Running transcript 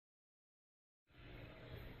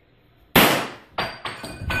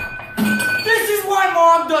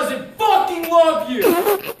mom doesn't fucking love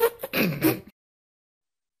you!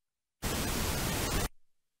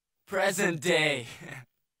 Present day.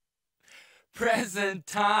 Present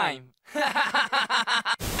time.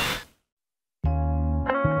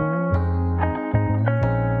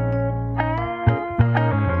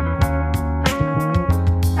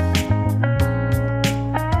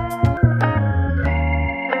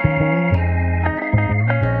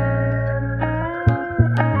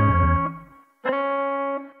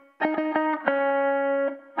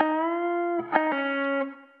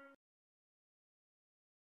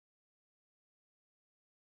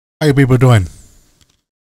 How you people doing?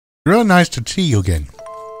 Real nice to see you again.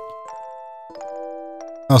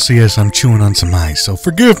 Also, yes, I'm chewing on some ice, so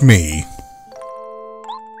forgive me.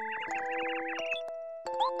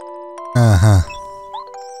 Uh-huh.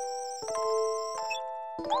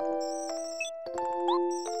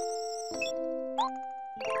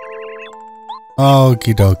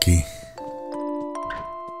 Okie dokie.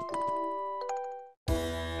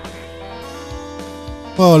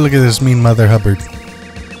 Oh, look at this mean Mother Hubbard.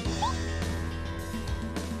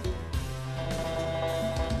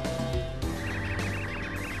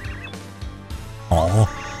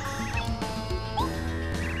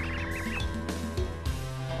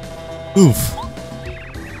 Oof.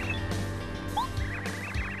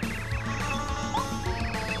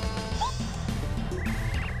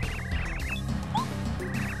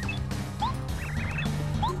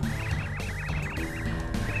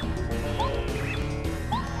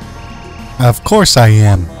 Of course I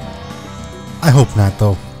am. I hope not,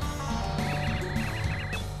 though.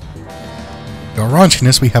 Your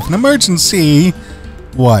raunchiness, we have an emergency.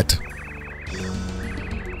 What?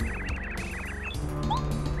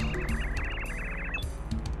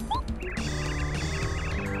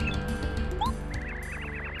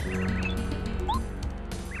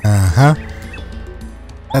 Uh-huh.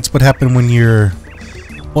 That's what happened when you're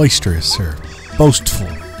boisterous or boastful.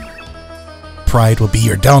 Pride will be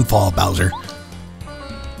your downfall, Bowser.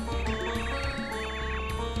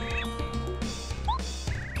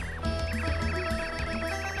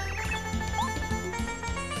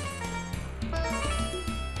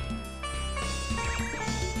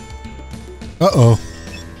 Uh-oh.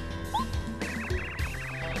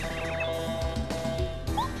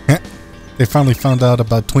 They finally found out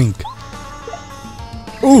about Twink.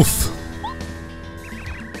 Oof!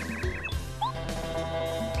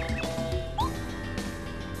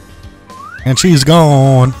 And she's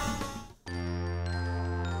gone.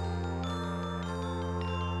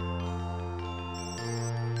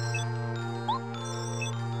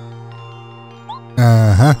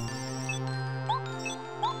 Uh-huh.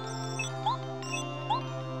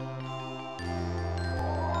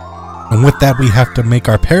 And with that, we have to make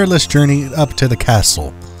our perilous journey up to the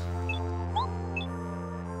castle.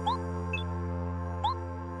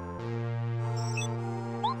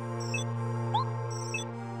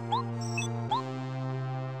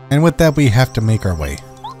 And with that, we have to make our way.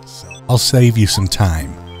 So I'll save you some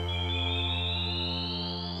time.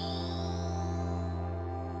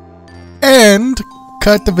 And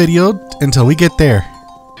cut the video until we get there.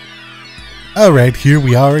 Alright, here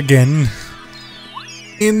we are again.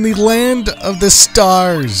 In the land of the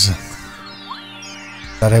stars.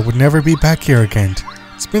 Thought I would never be back here again.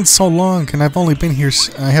 It's been so long and I've only been here,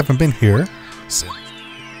 I haven't been here since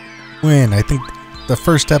when? I think the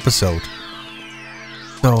first episode.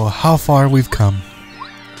 So how far we've come.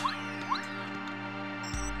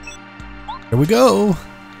 Here we go.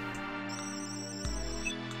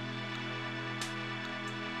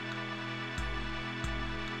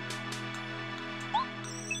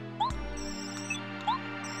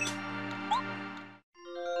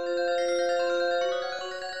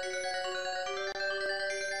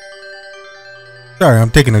 Sorry,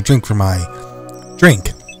 I'm taking a drink for my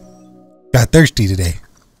drink. Got thirsty today.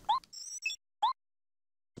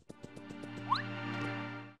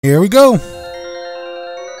 Here we go.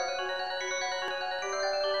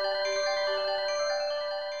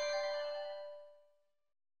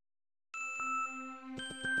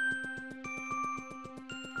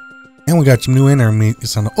 And we got some new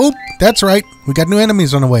enemies on the... Oh, that's right. We got new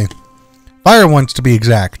enemies on the way. Fire ones to be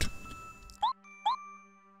exact.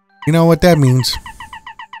 You know what that means.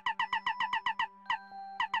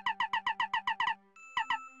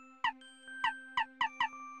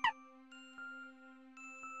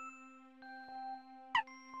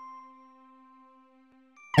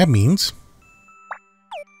 That means...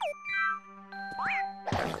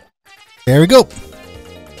 There we go.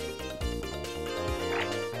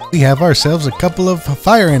 We have ourselves a couple of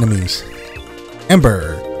fire enemies.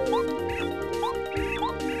 Ember.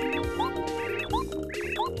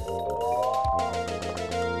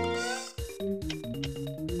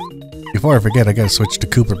 Before I forget, I gotta switch to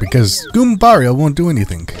Cooper because Goombario won't do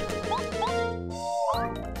anything.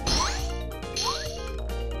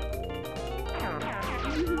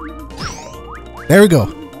 There we go.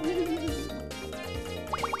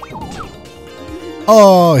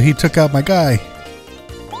 Oh, he took out my guy.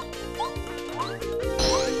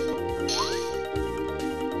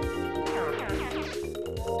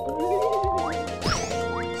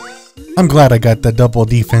 I'm glad I got the double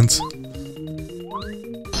defense.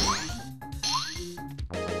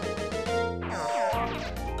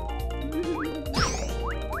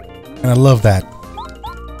 And I love that.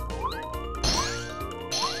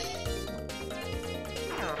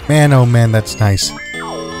 Man, oh man, that's nice.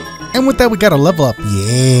 And with that, we got a level up.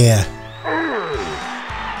 Yeah.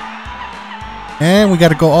 And we got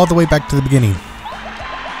to go all the way back to the beginning.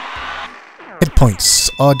 Hit points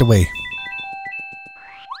all the way.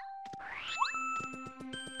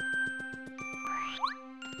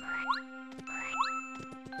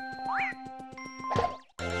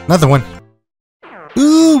 Another one.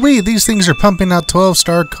 Ooh, wait, these things are pumping out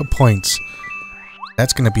 12-star points.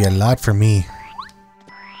 That's going to be a lot for me.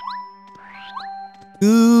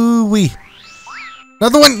 Ooh, wee.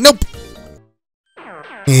 Another one. Nope.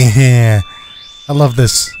 Yeah. I love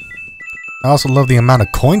this. I also love the amount of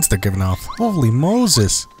coins they're giving off. Holy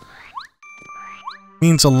Moses.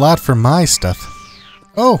 Means a lot for my stuff.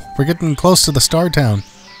 Oh, we're getting close to the Star Town.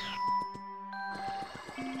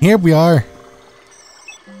 Here we are.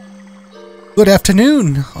 Good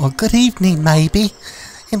afternoon, or good evening maybe.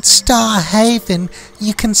 In Star Haven,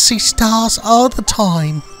 you can see stars all the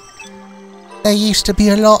time. There used to be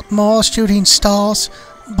a lot more shooting stars,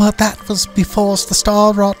 but that was before the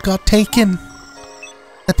star rod got taken.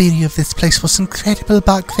 The beauty of this place was incredible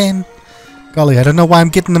back then. Golly, I don't know why I'm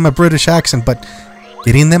getting them a British accent, but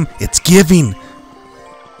getting them, it's giving.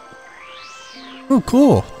 Oh,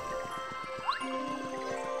 cool.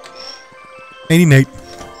 88.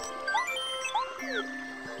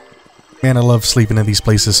 Man, I love sleeping in these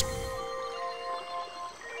places.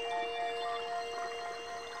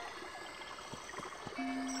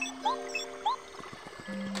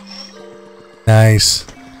 Nice.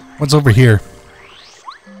 What's over here?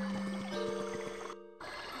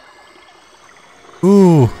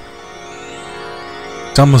 Ooh.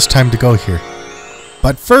 It's almost time to go here.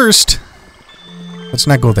 But first, let's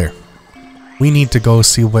not go there. We need to go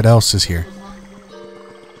see what else is here.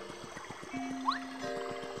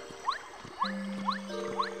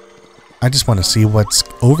 I just want to see what's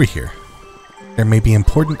over here. There may be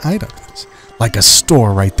important items. Like a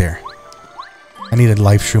store right there. I need a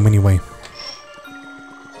life shroom anyway.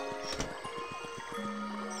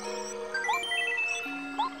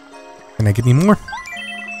 Can I get any more?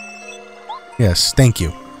 Yes, thank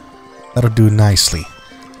you. That'll do nicely.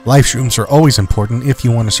 Life shrooms are always important if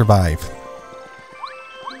you want to survive.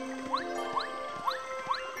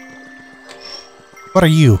 What are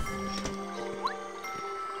you?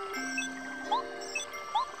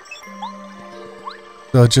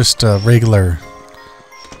 So just a regular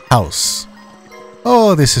house.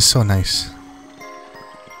 Oh, this is so nice.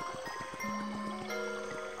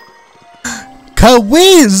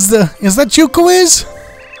 Quiz! Is that you, Quiz?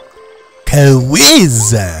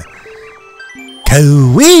 Quiz!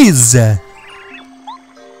 Quiz!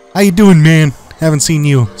 How you doing, man? Haven't seen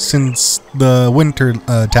you since the winter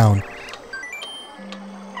town.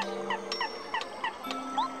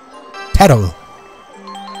 Tattle.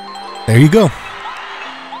 There you go.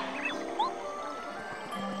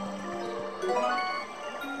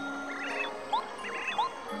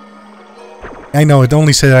 I know, it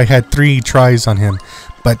only said I had 3 tries on him,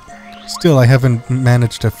 but still I haven't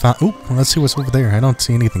managed to find... Oop, let's see what's over there. I don't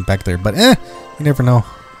see anything back there, but you never know.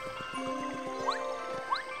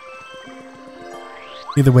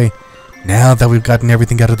 Either way, now that we've gotten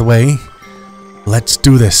everything out of the way, let's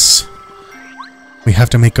do this. We have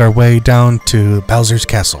to make our way down to Bowser's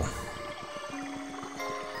Castle.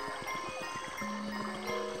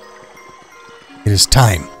 It is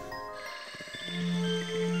time.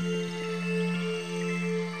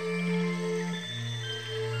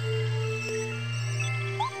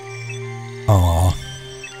 Aww.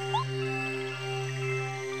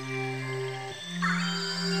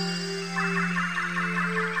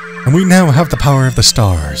 And we now have the power of the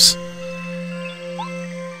stars.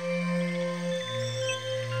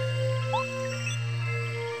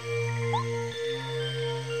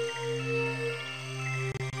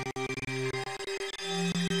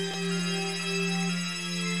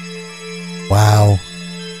 Wow.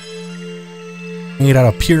 Made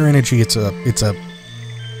out of pure energy. It's a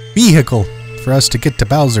vehicle for us to get to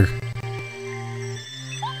Bowser.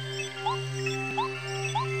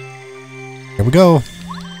 Here we go.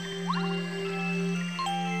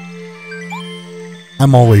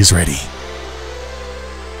 I'm always ready.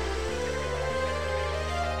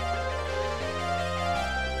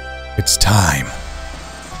 It's time.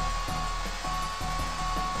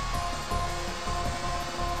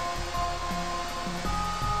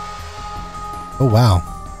 Oh, wow.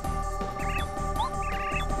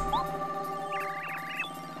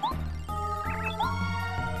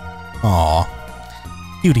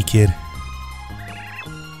 Aw. Cutie kid.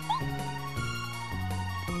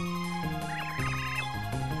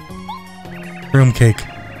 Room cake.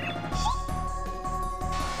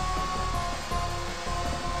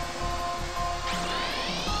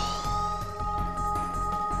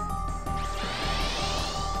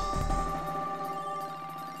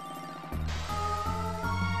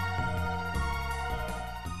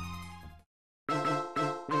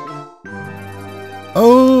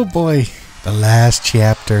 Oh boy, the last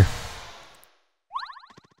chapter.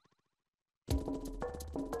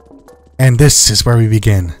 And this is where we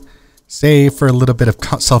begin. Save for a little bit of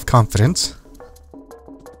self-confidence.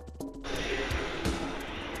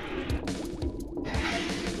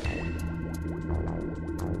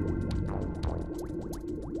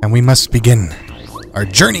 And we must begin our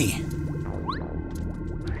journey.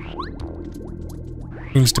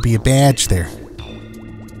 Seems to be a badge there.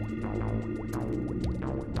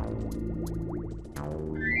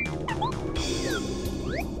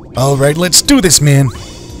 Alright, let's do this, man.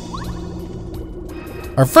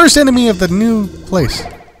 Our first enemy of the new place.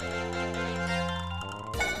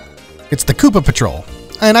 It's the Koopa Patrol.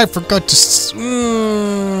 And I forgot to...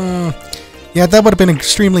 Yeah, that would have been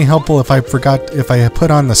extremely helpful if I had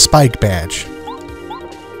put on the Spike badge.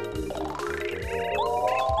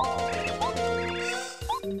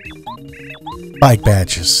 Spike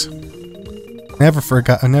badges. Never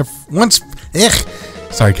forgot...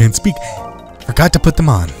 Sorry, I can't speak. Forgot to put them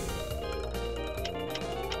on.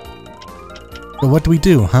 So what do we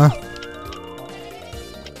do, huh?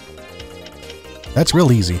 That's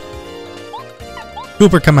real easy.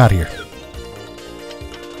 Cooper, come out here.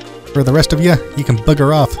 For the rest of you, you can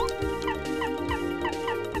bugger off.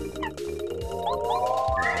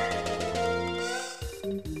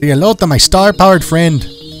 Say hello to my star-powered friend.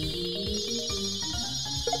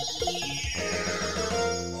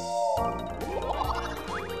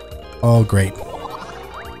 Oh, great.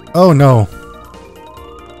 Oh, no.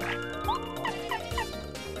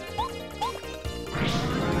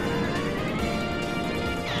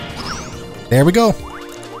 There we go.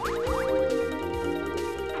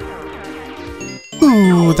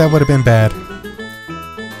 Ooh, that would have been bad.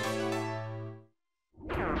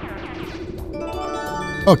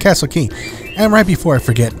 Oh, Castle Key. And right before I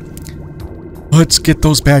forget, let's get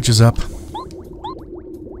those badges up.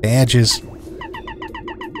 Badges.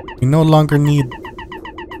 We no longer need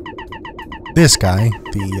this guy,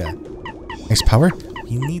 the ice power.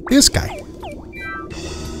 We need this guy.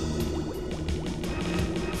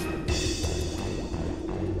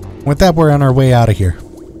 With that, we're on our way out of here.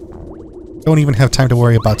 Don't even have time to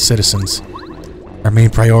worry about citizens. Our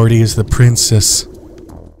main priority is the princess.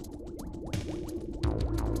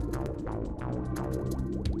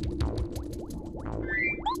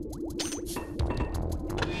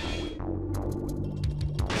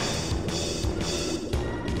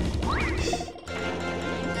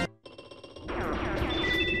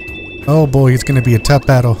 Oh boy, it's gonna be a tough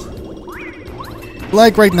battle.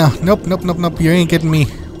 Like right now. Nope, nope, nope, nope. You ain't getting me.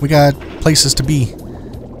 We got places to be.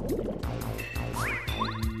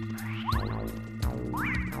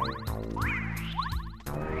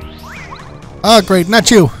 Oh, great. Not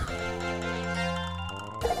you.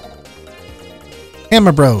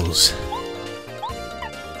 Hammer Bros.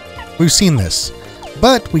 We've seen this.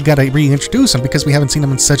 But we gotta reintroduce them because we haven't seen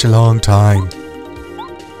them in such a long time.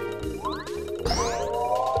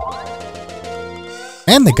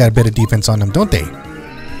 And they got a bit of defense on them, don't they?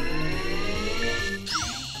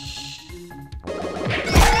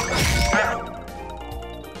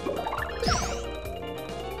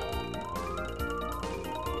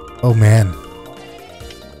 Oh man.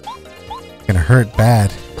 Gonna hurt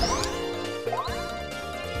bad.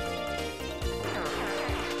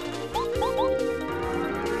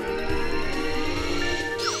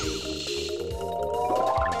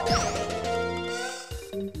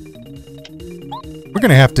 We're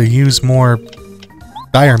gonna have to use more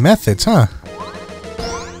dire methods, huh?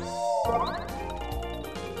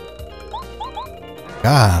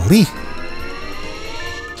 Golly.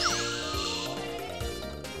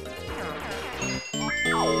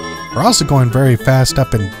 We're also going very fast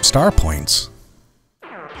up in star points.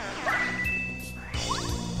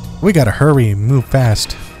 We gotta hurry and move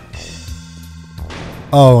fast.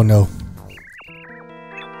 Oh no.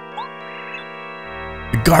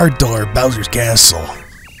 The guard door, Bowser's castle.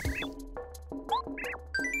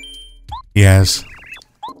 Yes.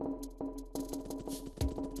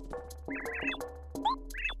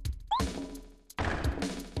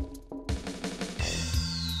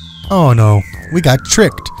 Oh no, we got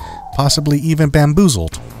tricked. Possibly even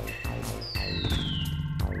bamboozled.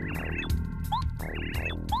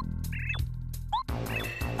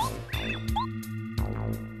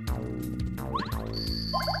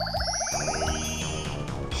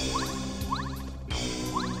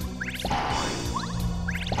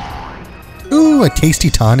 Ooh, a tasty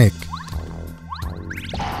tonic.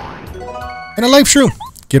 And a life shroom.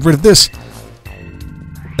 Get rid of this.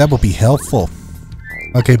 That will be helpful.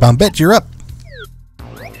 Okay, Bombette, you're up.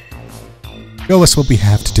 Show us what we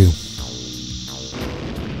have to do.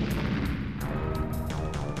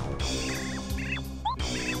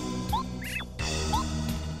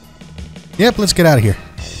 Yep, let's get out of here.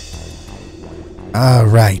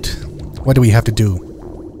 Alright. What do we have to do?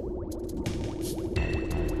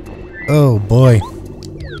 Oh boy.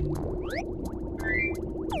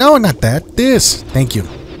 No, not that. This. Thank you.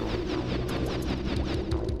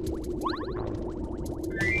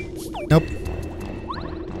 Nope.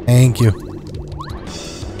 Thank you.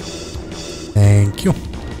 Thank you.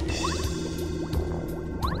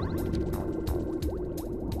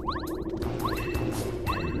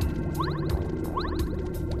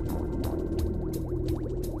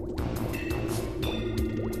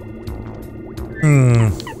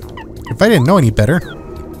 If I didn't know any better.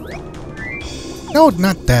 No,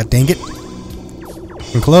 not that, dang it.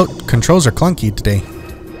 Controls are clunky today.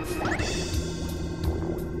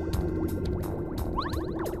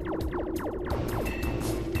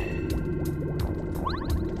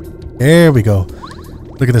 There we go.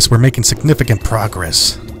 Look at this, we're making significant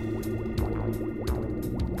progress.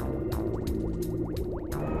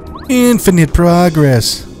 Infinite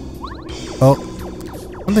progress. Oh,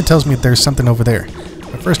 something tells me there's something over there.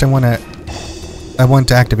 But first I want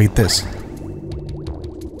to activate this.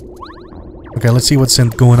 Okay, let's see what's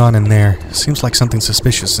going on in there. Seems like something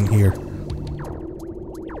suspicious in here.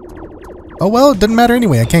 Oh well, it doesn't matter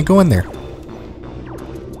anyway, I can't go in there.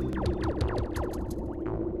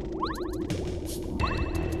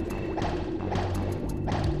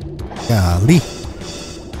 Golly.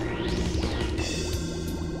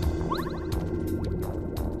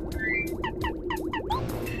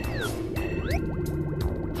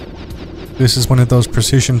 This is one of those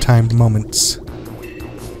precision-timed moments.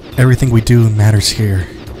 Everything we do matters here.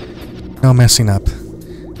 No messing up.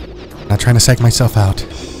 Not trying to psych myself out.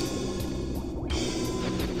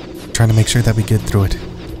 Trying to make sure that we get through it.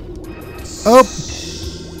 Oh!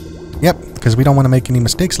 Yep, because we don't want to make any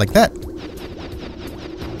mistakes like that.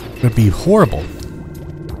 It would be horrible.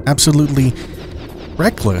 Absolutely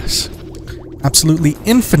reckless. Absolutely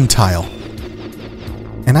infantile.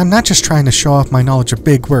 And I'm not just trying to show off my knowledge of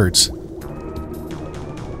big words.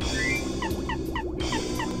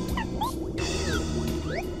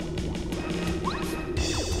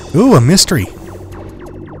 Ooh, a mystery.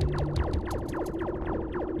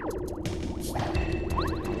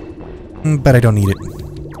 But I don't need it.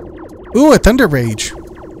 Ooh, a Thunder Rage.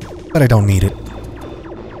 But I don't need it.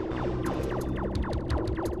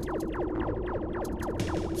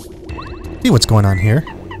 See what's going on here.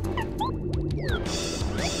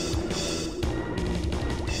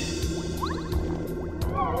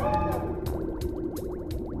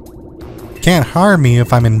 Can't harm me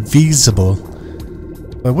if I'm invisible.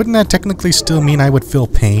 But wouldn't that technically still mean I would feel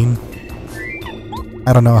pain?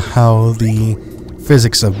 I don't know how the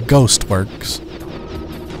physics of ghost works.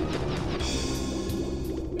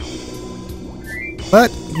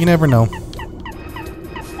 But you never know.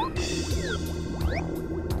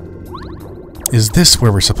 Is this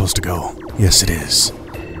where we're supposed to go? Yes, it is.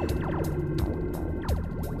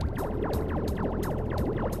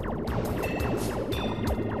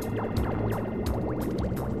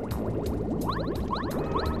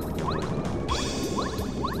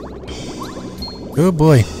 Oh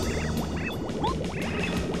boy.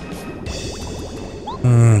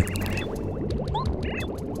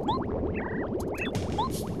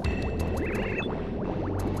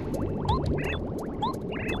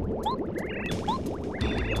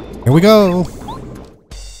 Here we go.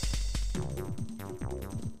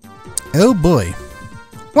 Oh boy.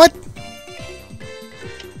 What?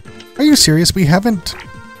 Are you serious? We haven't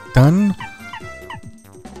done...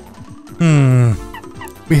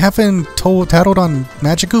 We haven't tattled on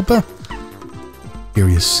Magic Koopa?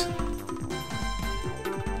 Curious.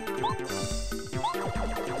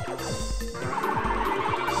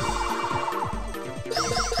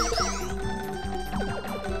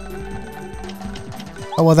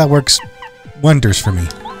 Oh, well, that works wonders for me.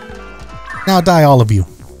 Now die, all of you.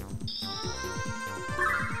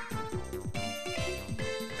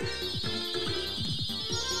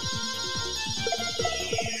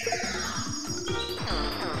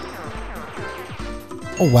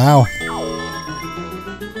 Oh, wow.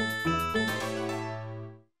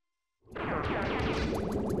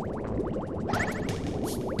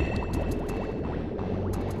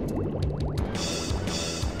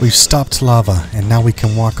 We've stopped lava, and now we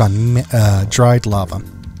can walk on dried lava.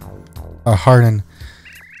 A hard and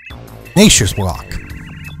igneous rock.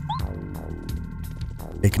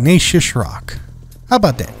 Igneous rock. How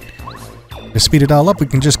about that? To speed it all up, we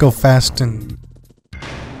can just go fast and...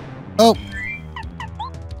 Oh!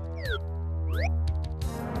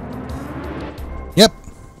 Yep.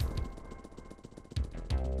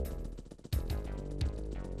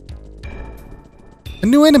 A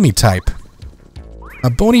new enemy type. A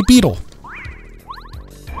bony beetle.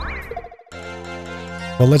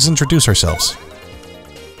 Well, let's introduce ourselves.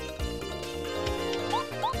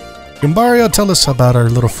 Gimbario, tell us about our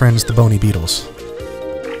little friends, the bony beetles.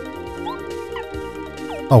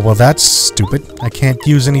 Oh, well, that's stupid. I can't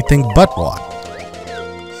use anything but water.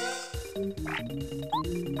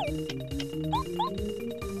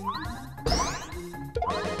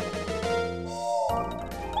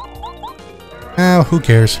 Oh, who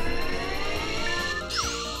cares?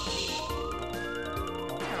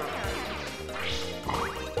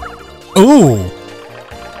 Ooh!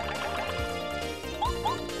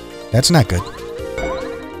 That's not good.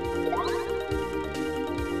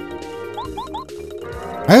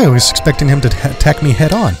 I was expecting him to attack me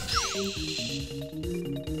head on.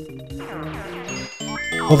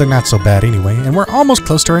 Well, they're not so bad anyway, and we're almost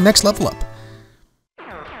close to our next level up.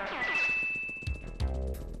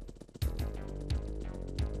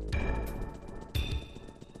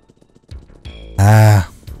 Ah.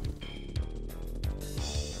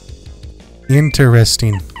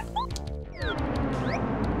 Interesting.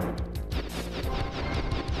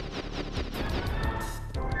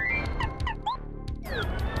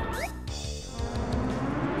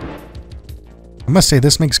 I must say,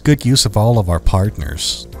 this makes good use of all of our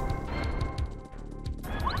partners.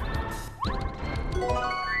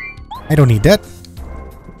 I don't need that.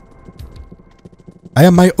 I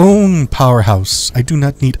am my own powerhouse. I do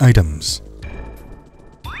not need items.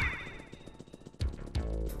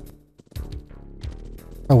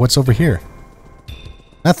 Oh, what's over here?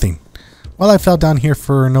 Nothing. Well, I fell down here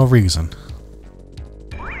for no reason.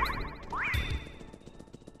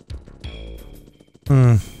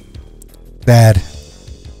 Bad.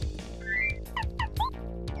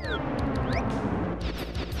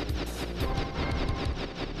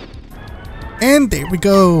 And there we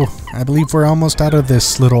go. I believe we're almost out of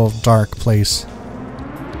this little dark place.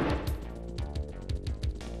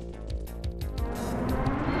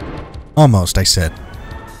 Almost, I said.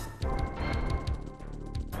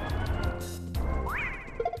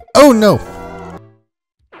 Oh no!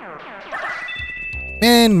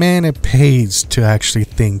 Man, it pays to actually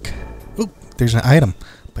think. Oh, there's an item.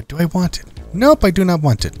 But do I want it? Nope, I do not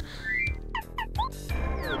want it.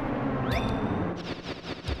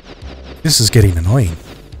 This is getting annoying.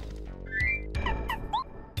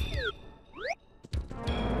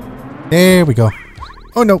 There we go.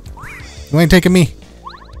 Oh no! You ain't taking me.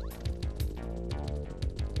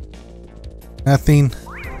 Nothing.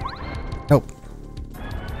 Nope.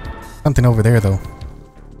 Something over there though.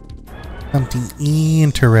 Something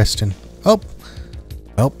interesting. Oh!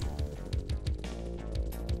 Oh.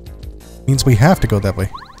 Means we have to go that way.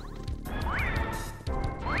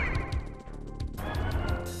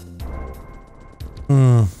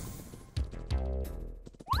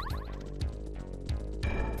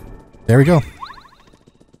 There we go.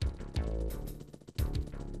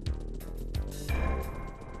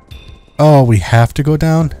 Oh, we have to go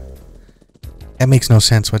down? That makes no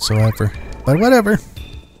sense whatsoever. But whatever.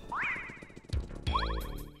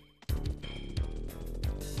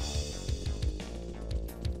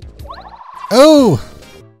 Oh!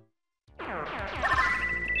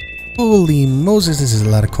 Holy Moses, this is a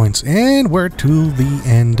lot of coins. And we're to the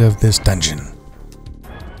end of this dungeon.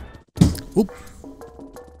 Oop.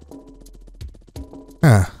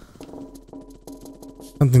 Huh.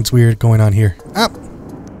 Something's weird going on here. Up!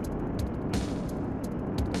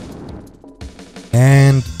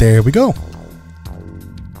 And there we go.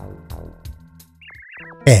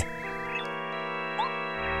 Eh.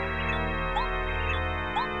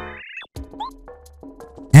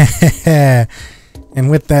 And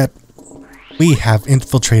with that, we have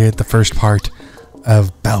infiltrated the first part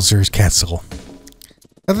of Bowser's Castle.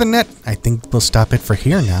 Other than that, I think we'll stop it for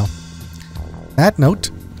here now. that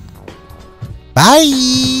note,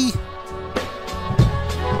 bye!